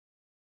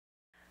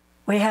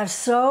We have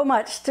so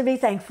much to be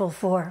thankful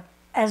for.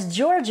 As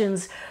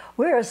Georgians,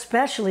 we're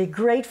especially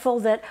grateful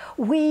that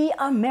we,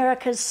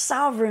 America's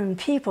sovereign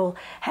people,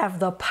 have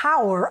the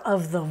power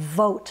of the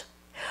vote.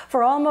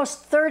 For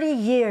almost 30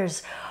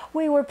 years,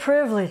 we were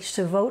privileged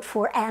to vote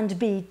for and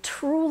be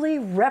truly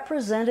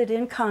represented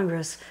in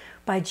Congress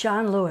by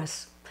John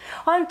Lewis.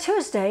 On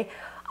Tuesday,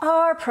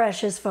 our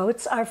precious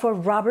votes are for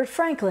Robert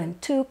Franklin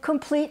to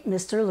complete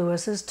Mr.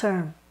 Lewis's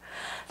term.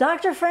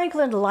 Dr.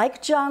 Franklin,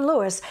 like John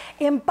Lewis,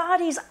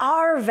 embodies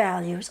our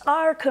values,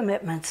 our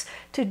commitments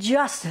to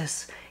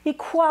justice,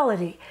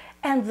 equality,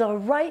 and the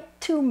right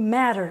to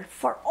matter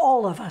for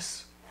all of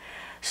us.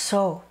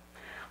 So,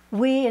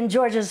 we in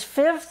Georgia's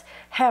 5th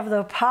have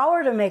the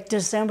power to make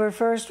December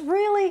 1st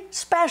really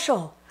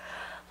special.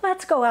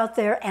 Let's go out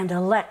there and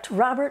elect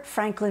Robert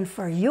Franklin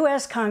for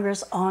U.S.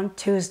 Congress on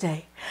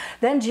Tuesday.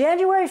 Then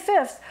January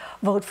 5th,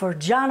 vote for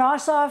John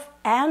Ossoff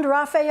and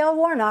Raphael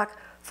Warnock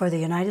for the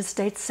United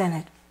States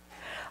Senate.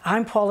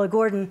 I'm Paula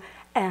Gordon,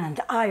 and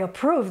I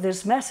approve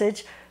this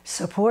message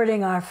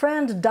supporting our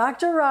friend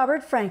Dr.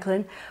 Robert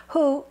Franklin,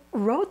 who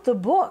wrote the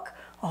book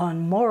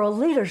on moral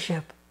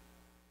leadership.